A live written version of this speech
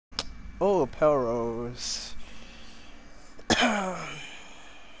Oh, Pelrose.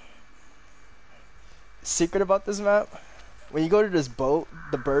 Secret about this map? When you go to this boat,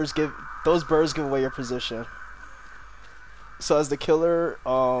 those birds give away your position. So as the killer,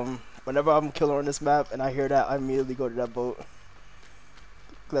 whenever I'm a killer on this map and I hear that, I immediately go to that boat.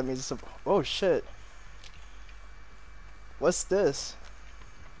 That means it's a, oh shit. What's this?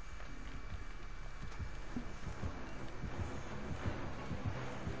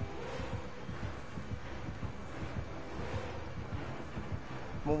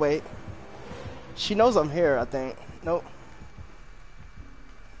 Well, wait. She knows I'm here, I think. Nope.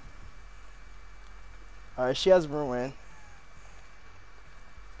 Alright, she has ruin.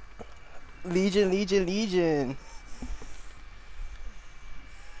 Legion, Legion, Legion.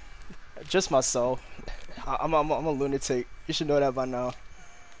 Just myself. I'm a lunatic. You should know that by now.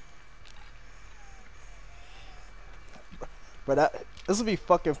 But this would be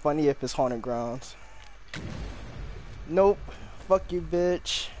fucking funny if it's haunted grounds. Nope. Fuck you,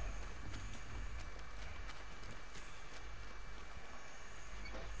 bitch.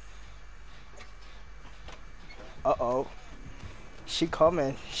 Uh-oh. She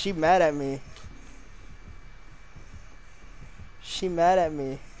coming. She mad at me. She mad at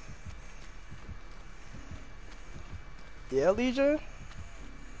me. Yeah, Legion?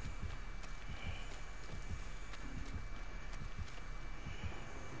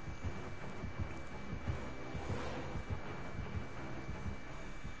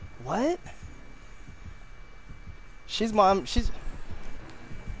 What? She's mom. She's.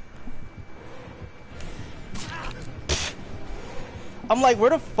 I'm like,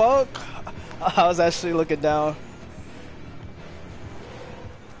 where the fuck? I was actually looking down.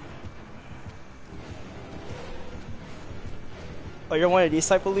 Oh, you're one of these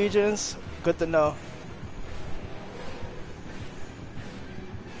type of legions? Good to know.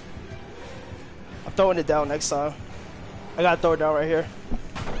 I'm throwing it down next time. I gotta throw it down right here.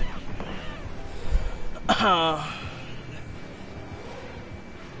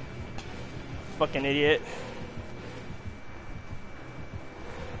 Fucking idiot.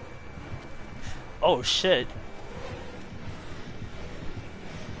 Oh shit.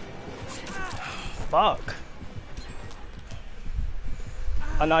 Fuck.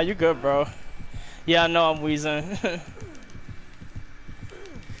 Oh no, you good, bro. Yeah, I know I'm wheezing.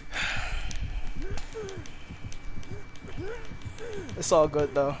 It's all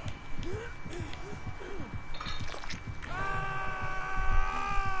good though.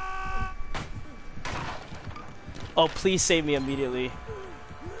 Oh, please save me immediately.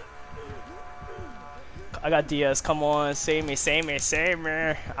 I got DS, come on, save me, save me, save me.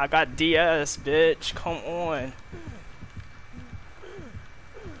 I got DS, bitch, come on.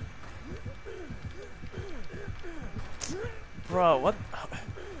 Bro, what?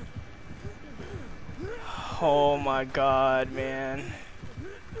 Oh my god, man.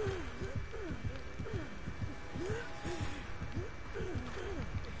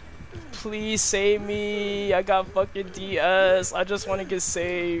 Please save me. I got fucking DS. I just want to get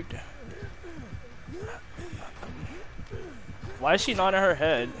saved. Why is she not in her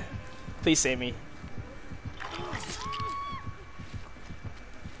head? Please save me.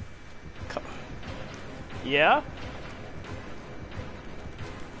 Come. Yeah?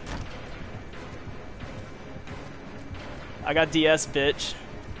 I got DS, bitch.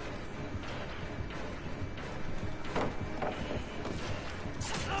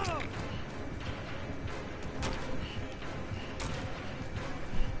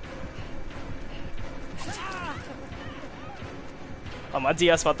 Oh, my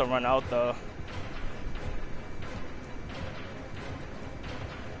DS about to run out though.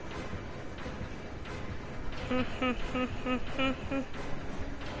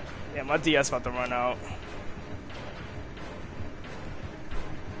 Yeah, my DS about to run out.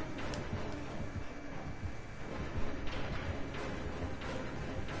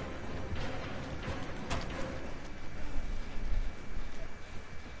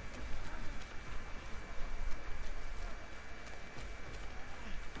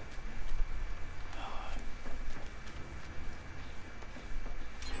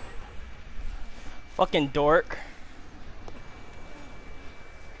 Fucking dork.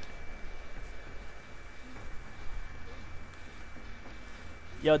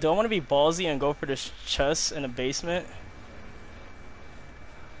 Yo, do I want to be ballsy and go for this chest in the basement?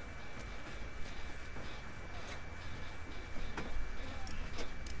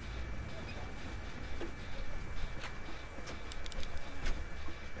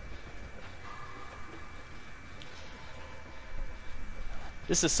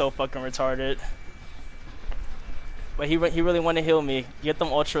 This is so fucking retarded. But he really want to heal me. Get them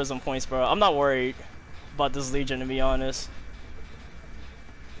ultras and points, bro. I'm not worried about this Legion, to be honest.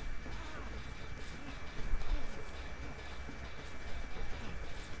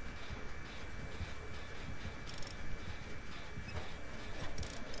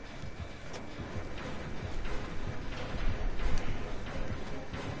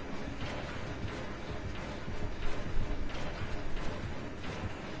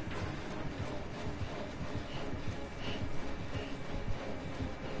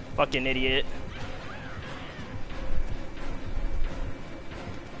 Fucking idiot.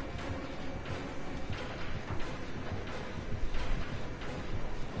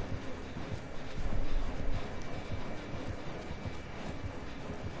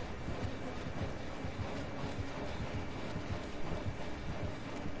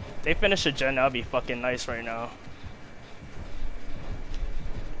 They finish a gen, that'd be fucking nice right now.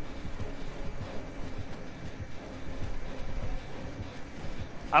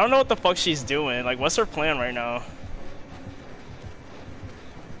 I don't know what the fuck she's doing. Like, what's her plan right now?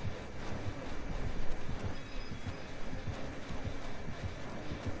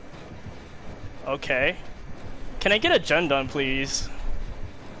 Okay. Can I get a gen done, please?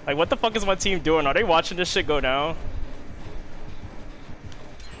 Like, what the fuck is my team doing? Are they watching this shit go down?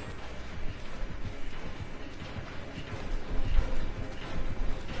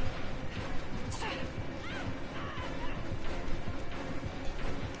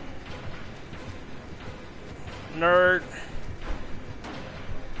 Nerd.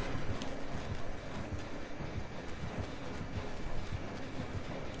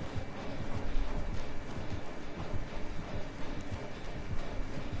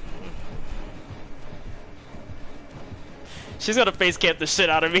 She's gonna face camp the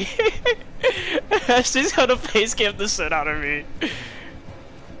shit out of me. She's gonna face camp the shit out of me.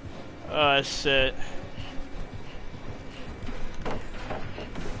 Oh shit.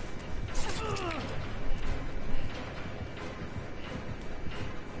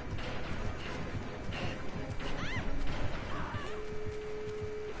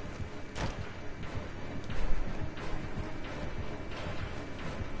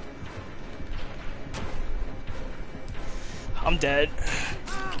 I'm dead.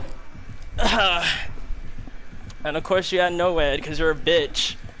 And of course you had no ed, because you're a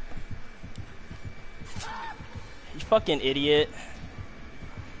bitch. You fucking idiot.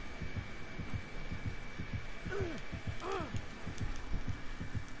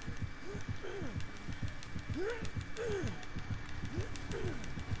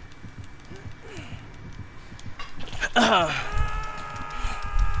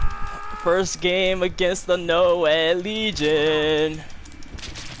 First game against the No-Ed Legion.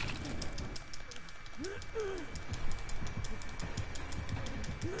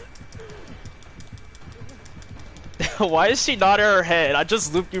 Why is she nodding her head? I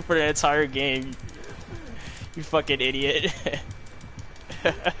just looped you for the entire game. You fucking idiot.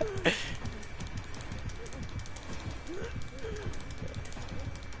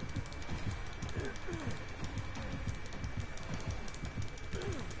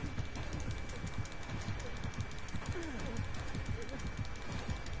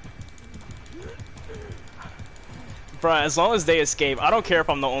 Bruh, as long as they escape, I don't care if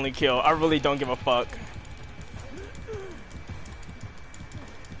I'm the only kill. I really don't give a fuck.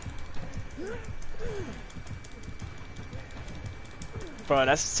 Bruh,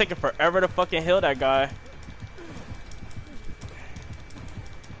 that's taking forever to fucking heal that guy.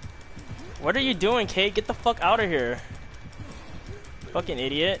 What are you doing, Kate? Get the fuck out of here. Fucking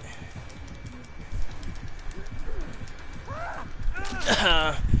idiot.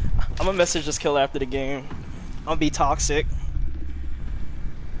 I'm gonna message this killer after the game. I'm gonna be toxic.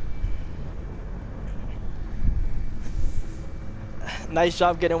 Nice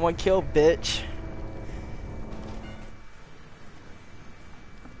job getting one kill, bitch.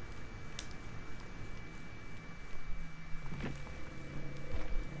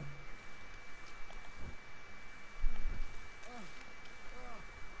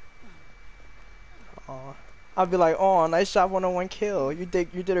 Aw. I'll be like, oh, nice job, 101 kill. You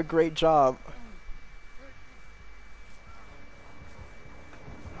did a great job.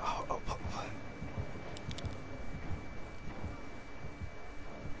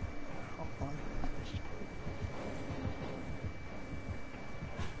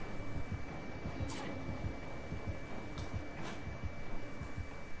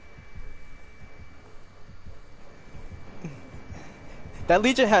 That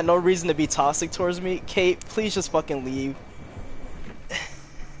Legion had no reason to be toxic towards me. Kate, please just fucking leave.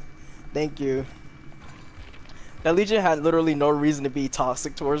 Thank you. That Legion had literally no reason to be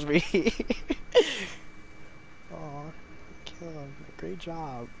toxic towards me. Aw.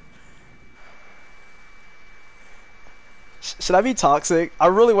 job. Should I be toxic? I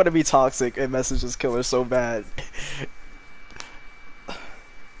really want to be toxic and message this killer so bad.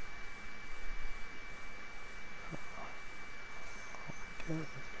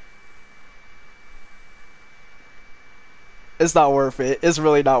 It's not worth it. It's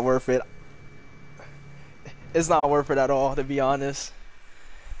really not worth it. It's not worth it at all, to be honest.